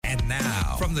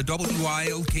From the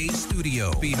WILK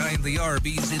studio behind the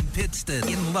Arby's in Pittston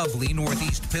in lovely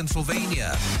Northeast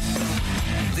Pennsylvania,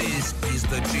 this is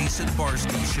the Jason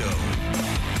Barsky Show.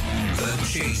 The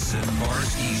Jason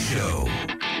Barsky Show.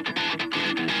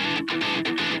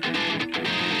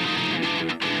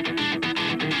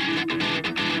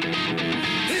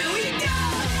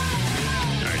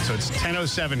 So it's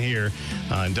 10:07 here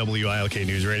on WILK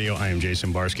News Radio. I am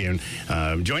Jason Barsky, and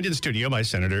joined in the studio by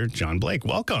Senator John Blake.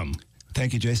 Welcome.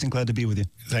 Thank you, Jason. Glad to be with you.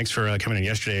 Thanks for coming in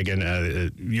yesterday.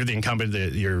 Again, you're the incumbent,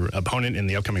 your opponent in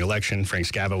the upcoming election. Frank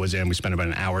Scava was in. We spent about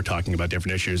an hour talking about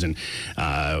different issues, and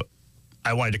I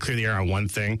wanted to clear the air on one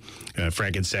thing.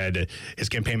 Frank had said his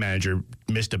campaign manager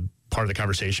missed a part of the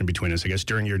conversation between us. I guess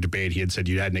during your debate, he had said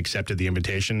you hadn't accepted the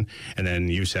invitation, and then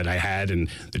you said I had, and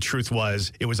the truth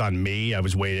was it was on me. I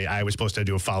was waiting. I was supposed to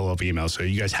do a follow-up email, so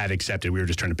you guys had accepted. We were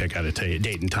just trying to pick out a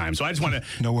date and time. So I just want to...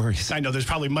 No worries. I know there's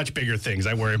probably much bigger things.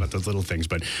 I worry about those little things,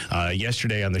 but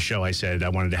yesterday on the show, I said I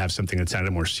wanted to have something that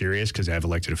sounded more serious because I have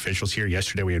elected officials here.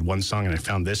 Yesterday we had one song, and I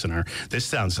found this in this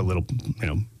sounds a little,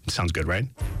 sounds good, right?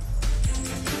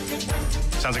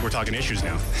 Sounds like we're talking issues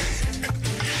now.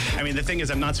 I mean, the thing is,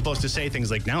 I'm not supposed to say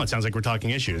things like, now it sounds like we're talking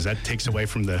issues. That takes away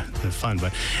from the fun.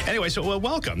 But anyway, so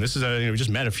welcome. This is we just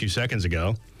met a few seconds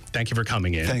ago. Thank you for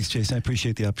coming in. Thanks, Jason. I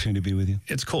appreciate the opportunity to be with you.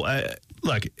 It's cool.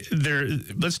 Look,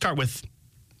 let's start with...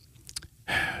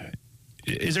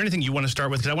 Is there anything you want to start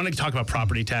with? Because I want to talk about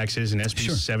property taxes and SB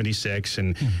 76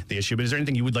 and the issue. But is there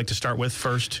anything you would like to start with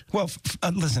first? Well,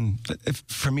 listen,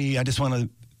 for me, I just want to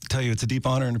tell you it's a deep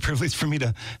honor and a privilege for me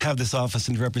to have this office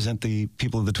and to represent the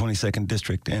people of the 22nd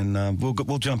District. And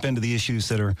we'll jump into the issues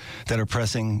that are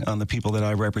pressing on the people that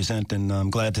I represent, and I'm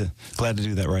glad to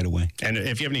do that right away. And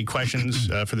if you have any questions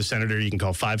for the senator, you can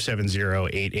call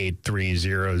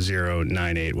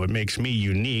 570-883-0098. What makes me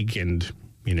unique and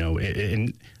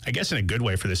I guess in a good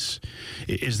way for this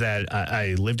is that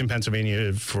I lived in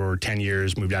Pennsylvania for 10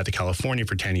 years, moved out to California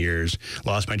for 10 years,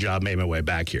 lost my job, made my way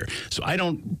back here. So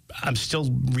I'm still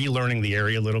relearning the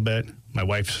area a little bit. My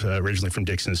wife's originally from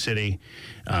Dixon City,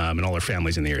 and all her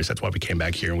family's in the area. So that's why we came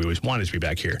back here, and we always wanted to be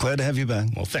back here. Glad to have you back.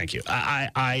 Well, thank you.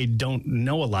 I don't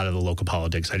know a lot of the local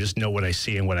politics. I just know what I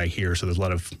see and what I hear. So there's a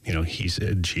lot of, he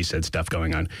said, she said stuff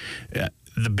going on.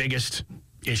 The biggest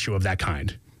issue of that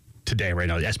kind today, right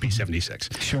now, the SB 76,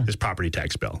 this property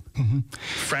tax bill.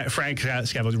 Frank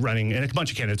Scava is running, and a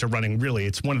bunch of candidates are running, really,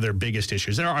 it's one of their biggest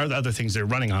issues. There are other things they're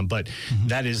running on, but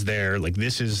that is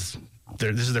this is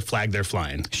their flag they're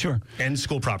flying. Sure. And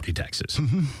school property taxes.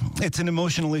 It's an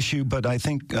emotional issue, but I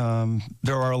think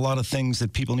there are a lot of things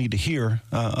that people need to hear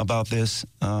about this.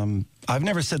 I've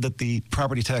never said that the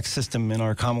property tax system in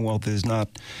our Commonwealth is not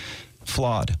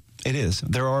flawed. It is.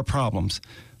 There are problems.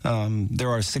 There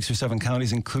are 6 or 7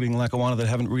 counties, including Lackawanna, that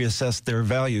haven't reassessed their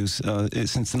values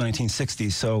since the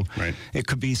 1960s. So it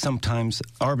could be sometimes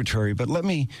arbitrary. But let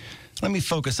me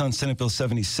focus on Senate Bill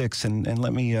 76 and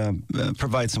let me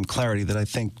provide some clarity that I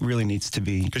think really needs to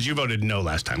be. Because you voted no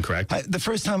last time, correct?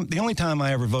 The only time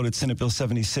I ever voted Senate Bill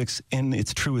 76 in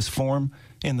its truest form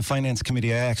in the Finance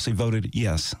Committee, I actually voted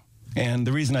yes. And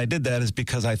the reason I did that is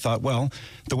because I thought, well,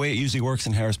 the way it usually works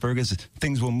in Harrisburg is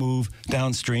things will move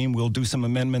downstream. We'll do some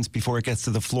amendments before it gets to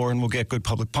the floor, and we'll get good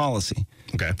public policy.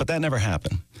 Okay. But that never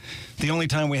happened. The only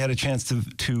time we had a chance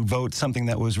to vote something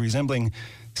that was resembling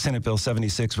Senate Bill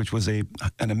 76, which was an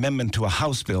amendment to a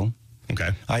House bill,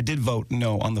 I did vote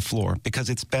no on the floor because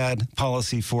it's bad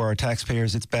policy for our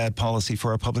taxpayers. It's bad policy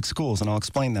for our public schools, and I'll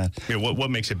explain that. Yeah, what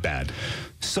makes it bad?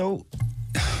 So...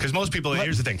 Because most people,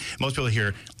 here's the thing, most people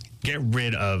hear... get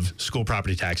rid of school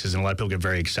property taxes, and a lot of people get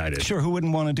very excited. Sure, who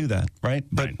wouldn't want to do that, right?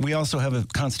 But we also have a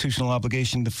constitutional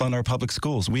obligation to fund our public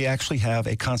schools. We actually have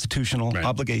a constitutional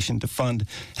obligation to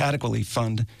adequately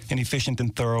fund an efficient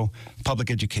and thorough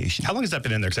public education. How long has that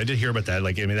been in there? Because I did hear about that.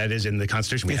 That is in the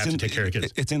Constitution. We have to take care of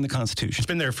kids. It's in the Constitution. It's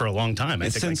been there for a long time.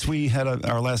 Since we had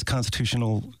our last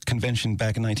constitutional convention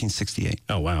back in 1968.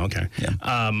 Oh, wow, okay.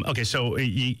 Yeah. Okay, so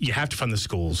you have to fund the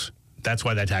schools. That's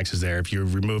why that tax is there. If you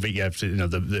remove it, you have to,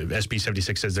 the SB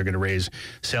 76 says they're going to raise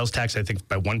sales tax, I think,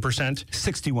 by 1%.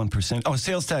 61%. Oh,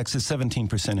 sales tax is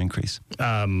 17% increase.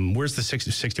 Where's the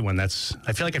 61? I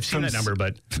feel like I've seen that number,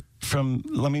 but...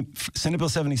 Senate Bill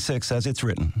 76, as it's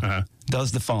written,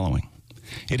 does the following.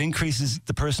 It increases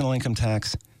the personal income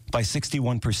tax by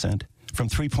 61% from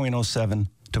 3.07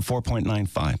 to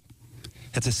 4.95.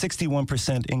 That's a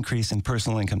 61% increase in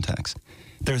personal income tax.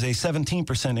 There's a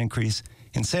 17% increase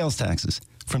in sales taxes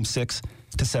from 6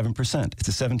 to 7%. It's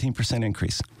a 17%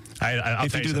 increase.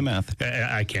 If you do the math.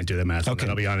 I can't do the math. Okay.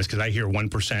 I'll be honest, because I hear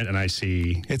 1% and I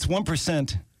see... It's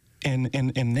 1%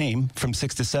 in name from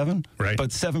 6 to 7, right. But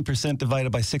 7%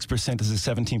 divided by 6% is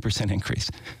a 17% increase.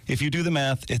 If you do the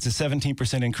math, it's a 17%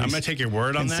 increase. I'm going to take your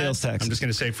word on that. Sales tax. I'm just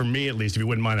going to say, for me at least, if you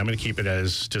wouldn't mind, I'm going to keep it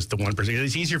as just the 1%.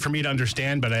 It's easier for me to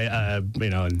understand, but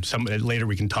later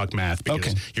we can talk math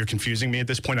because you're confusing me at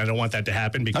this point. I don't want that to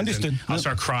happen because Understood. I'll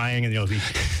start crying and be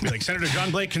like, Senator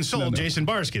John Blake consoled Jason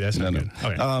Barsky. That's not good.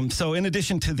 Okay. So in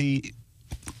addition to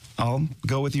I'll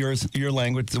go with your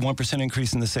language, the 1%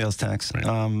 increase in the sales tax.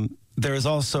 Right. There is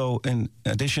also, in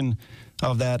addition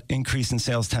of that increase in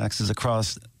sales taxes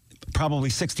across probably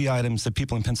 60 items that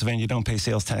people in Pennsylvania don't pay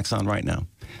sales tax on right now.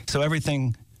 So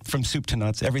everything from soup to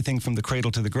nuts, everything from the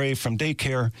cradle to the grave, from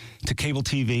daycare to cable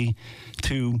TV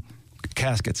to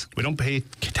caskets. We don't pay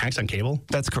tax on cable?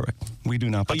 That's correct. We do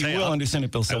not. But you will under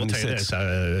Senate Bill 76. I will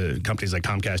tell you this. Companies like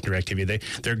Comcast and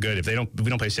DirecTV, they're good. If we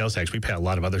don't pay sales tax, we pay a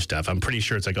lot of other stuff. I'm pretty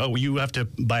sure it's like, you have to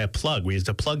buy a plug. We use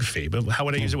a plug fee. But how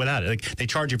would I use it without it? Like, they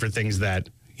charge you for things that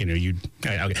I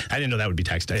didn't know that would be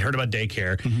taxed. I heard about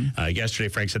daycare yesterday.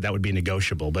 Frank said that would be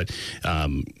negotiable, but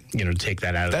to take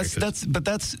that out of there.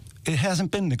 It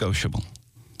hasn't been negotiable.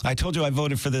 I told you I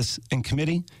voted for this in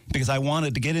committee because I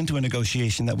wanted to get into a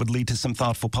negotiation that would lead to some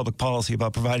thoughtful public policy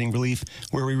about providing relief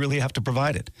where we really have to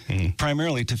provide it,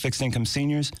 primarily to fixed income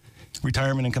seniors,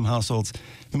 retirement income households,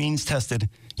 means tested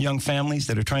young families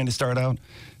that are trying to start out.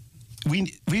 We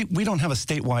don't have a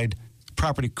statewide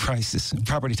property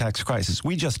tax crisis.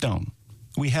 We just don't.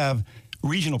 We have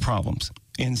regional problems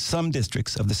in some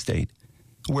districts of the state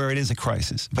where it is a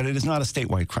crisis, but it is not a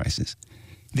statewide crisis.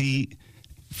 The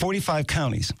 45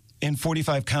 counties. In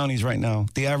 45 counties right now,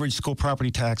 the average school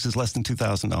property tax is less than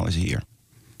 $2,000 a year.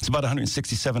 It's about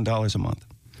 $167 a month.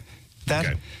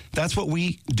 That's what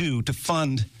we do to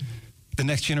fund the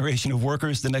next generation of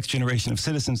workers, the next generation of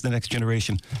citizens, the next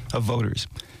generation of voters.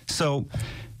 So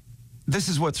this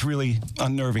is what's really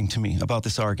unnerving to me about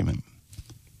this argument.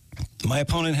 My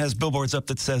opponent has billboards up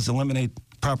that says eliminate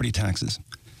property taxes.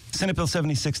 Senate Bill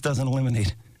 76 doesn't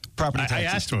eliminate property taxes.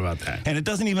 I asked him about that. And it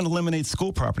doesn't even eliminate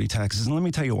school property taxes. And let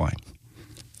me tell you why.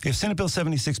 If Senate Bill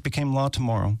 76 became law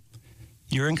tomorrow,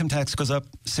 your income tax goes up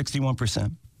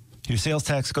 61%. Your sales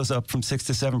tax goes up from 6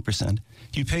 to 7%.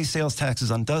 You pay sales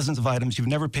taxes on dozens of items you've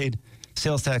never paid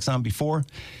sales tax on before,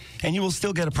 and you will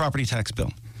still get a property tax bill.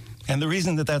 And the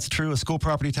reason that that's true, a school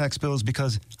property tax bill, is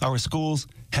because our schools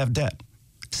have debt,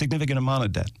 significant amount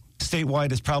of debt.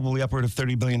 Statewide is probably upward of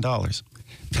 $30 billion.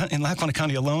 In Lackawanna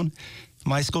County alone,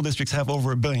 my school districts have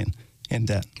over $1 billion in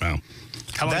debt. Wow.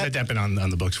 How long has that debt been on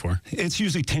the books for? It's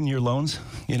usually 10-year loans,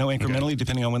 incrementally,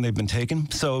 depending on when they've been taken.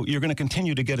 So you're going to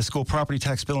continue to get a school property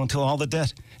tax bill until all the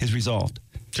debt is resolved.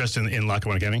 Just in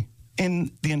Lackawanna County?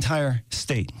 In the entire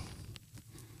state.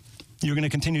 You're going to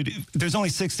continue to... There's only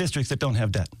 6 districts that don't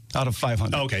have debt out of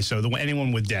 500. Oh, okay, so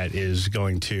anyone with debt is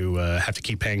going to have to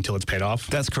keep paying till it's paid off?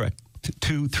 That's correct.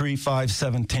 2, 3, 5,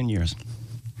 7, 10 years.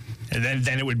 And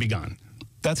then it would be gone?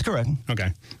 That's correct.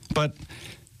 Okay. But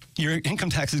your income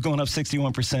tax is going up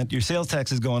 61%. Your sales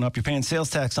tax is going up. You're paying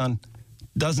sales tax on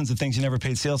dozens of things you never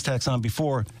paid sales tax on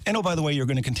before. And, oh, by the way, you're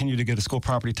going to continue to get a school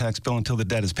property tax bill until the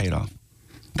debt is paid off.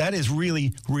 That is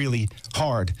really, really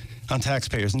hard on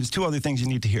taxpayers. And there's 2 other things you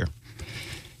need to hear.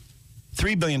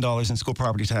 $3 billion in school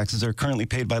property taxes are currently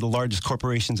paid by the largest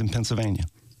corporations in Pennsylvania.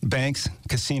 Banks,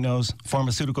 casinos,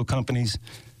 pharmaceutical companies,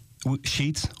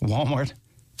 Sheetz, Walmart.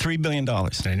 $3 billion.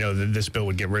 I know that this bill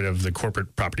would get rid of the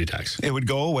corporate property tax. It would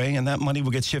go away, and that money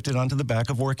will get shifted onto the back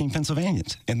of working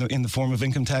Pennsylvanians in the form of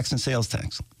income tax and sales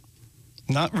tax.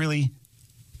 Not really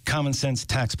common sense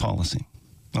tax policy,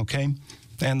 okay?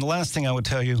 And the last thing I would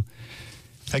tell you,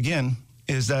 again,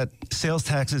 is that sales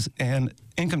taxes and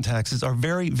income taxes are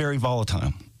very, very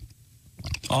volatile.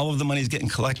 All of the money is getting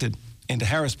collected into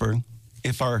Harrisburg.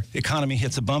 If our economy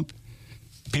hits a bump,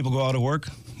 people go out of work,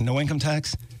 no income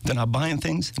tax, they're not buying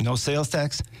things, no sales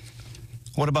tax.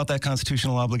 What about that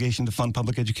constitutional obligation to fund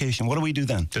public education? What do we do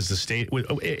then? Does the state,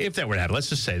 if that were to happen, let's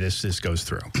just say this goes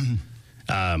through.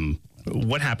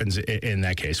 What happens in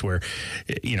that case where,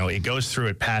 it goes through,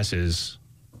 it passes,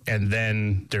 and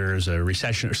then there's a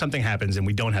recession or something happens and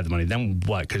we don't have the money? Then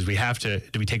what? Because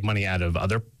do we take money out of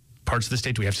other parts of the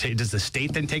state? Does the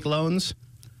state then take loans?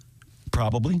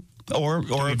 Probably. Or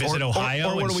we visit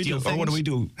Ohio or what and do we steal do? things? Or what do we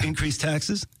do? Increase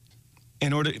taxes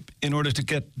in order to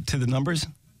get to the numbers?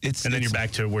 And then you're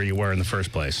back to where you were in the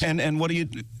first place. And what do you?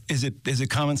 Is it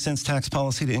common sense tax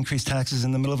policy to increase taxes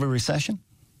in the middle of a recession?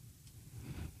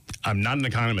 I'm not an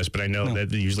economist, but I know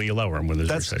that usually you lower them when there's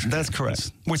a recession. That's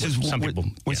correct. Which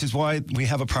is why we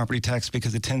have a property tax,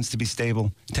 because it tends to be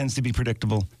stable, tends to be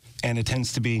predictable, and it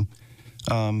tends to be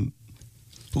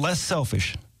less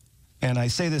selfish. And I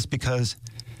say this because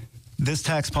this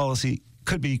tax policy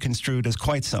could be construed as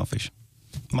quite selfish.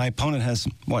 My opponent has,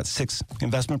 6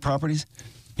 investment properties?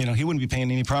 He wouldn't be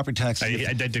paying any property taxes.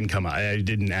 That didn't come out. I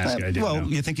didn't ask you. I didn't know.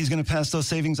 You think he's going to pass those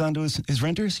savings on to his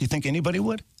renters? You think anybody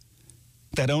would?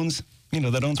 That owns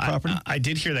property? I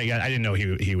did hear that. I didn't know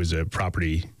he was a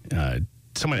property.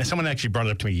 Someone actually brought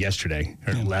it up to me yesterday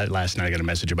or last night. I got a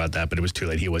message about that, but it was too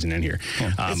late. He wasn't in here.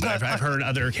 Yeah. I've heard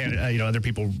other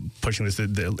people pushing this.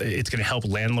 It's going to help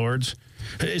landlords.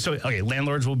 So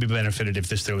landlords will be benefited if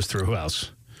this goes through. Who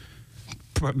else?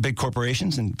 Big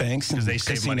corporations and banks and because they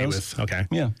save casinos. money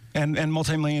with and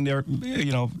multi-millionaire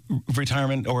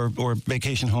retirement or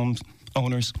vacation homes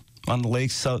owners on the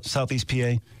lakes, southeast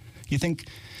PA. You think?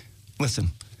 Listen,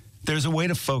 there's a way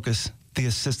to focus the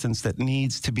assistance that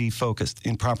needs to be focused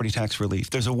in property tax relief.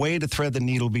 There's a way to thread the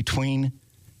needle between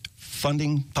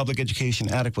funding public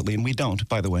education adequately, and we don't,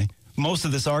 by the way. Most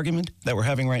of this argument that we're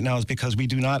having right now is because we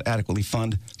do not adequately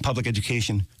fund public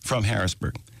education from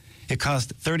Harrisburg. It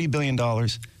costs $30 billion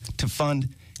to fund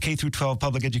K-12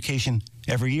 public education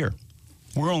every year.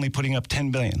 We're only putting up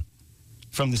 $10 billion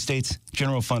from the state's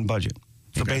general fund budget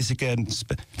for basic ed.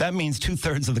 That means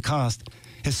 2/3 of the cost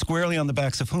is squarely on the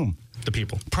backs of whom? The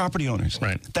people. Property owners.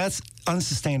 Right. That's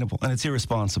unsustainable, and it's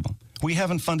irresponsible. We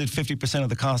haven't funded 50% of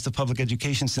the cost of public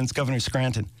education since Governor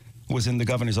Scranton was in the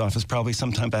governor's office, probably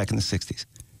sometime back in the 60s.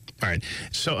 All right.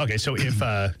 So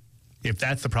if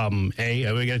that's the problem, we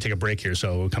got to take a break here,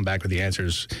 so we'll come back with the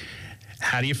answers.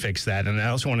 How do you fix that? And I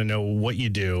also want to know what you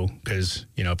do, because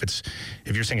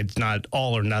if you're saying it's not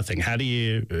all or nothing, how do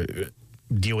you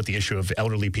deal with the issue of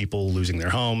elderly people losing their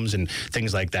homes and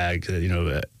things like that?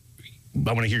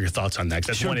 I want to hear your thoughts on that,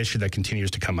 because that's one issue that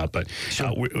continues to come up. But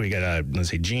we got, let's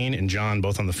say, Gene and John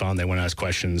both on the phone. They want to ask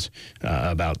questions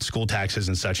about school taxes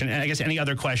and such. And I guess any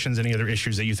other questions, any other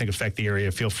issues that you think affect the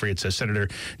area, feel free. It's Senator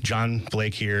John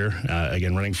Blake here,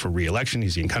 again, running for re-election.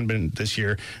 He's the incumbent this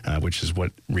year, which is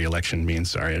what re-election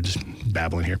means. Sorry, I'm just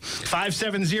babbling here.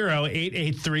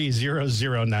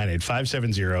 570-883-0098.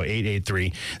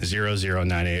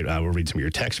 570-883-0098. We'll read some of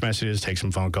your text messages, take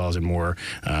some phone calls, and more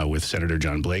with Senator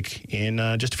John Blake in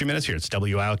just a few minutes here. It's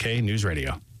WILK News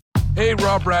Radio. Hey,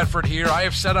 Rob Bradford here. I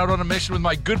have set out on a mission with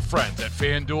my good friends at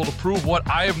FanDuel to prove what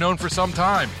I have known for some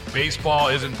time. Baseball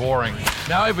isn't boring.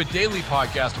 Now I have a daily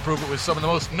podcast to prove it with some of the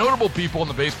most notable people in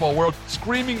the baseball world,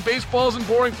 screaming baseball isn't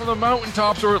boring from the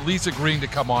mountaintops, or at least agreeing to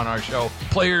come on our show.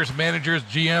 Players, managers,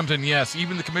 GMs, and yes,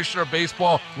 even the commissioner of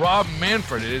baseball, Rob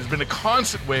Manfred. It has been a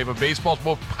constant wave of baseball's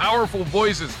most powerful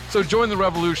voices. So join the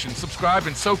revolution. Subscribe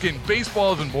and soak in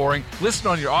Baseball Isn't Boring. Listen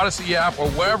on your Odyssey app or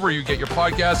wherever you get your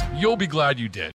podcasts. You'll be glad you did.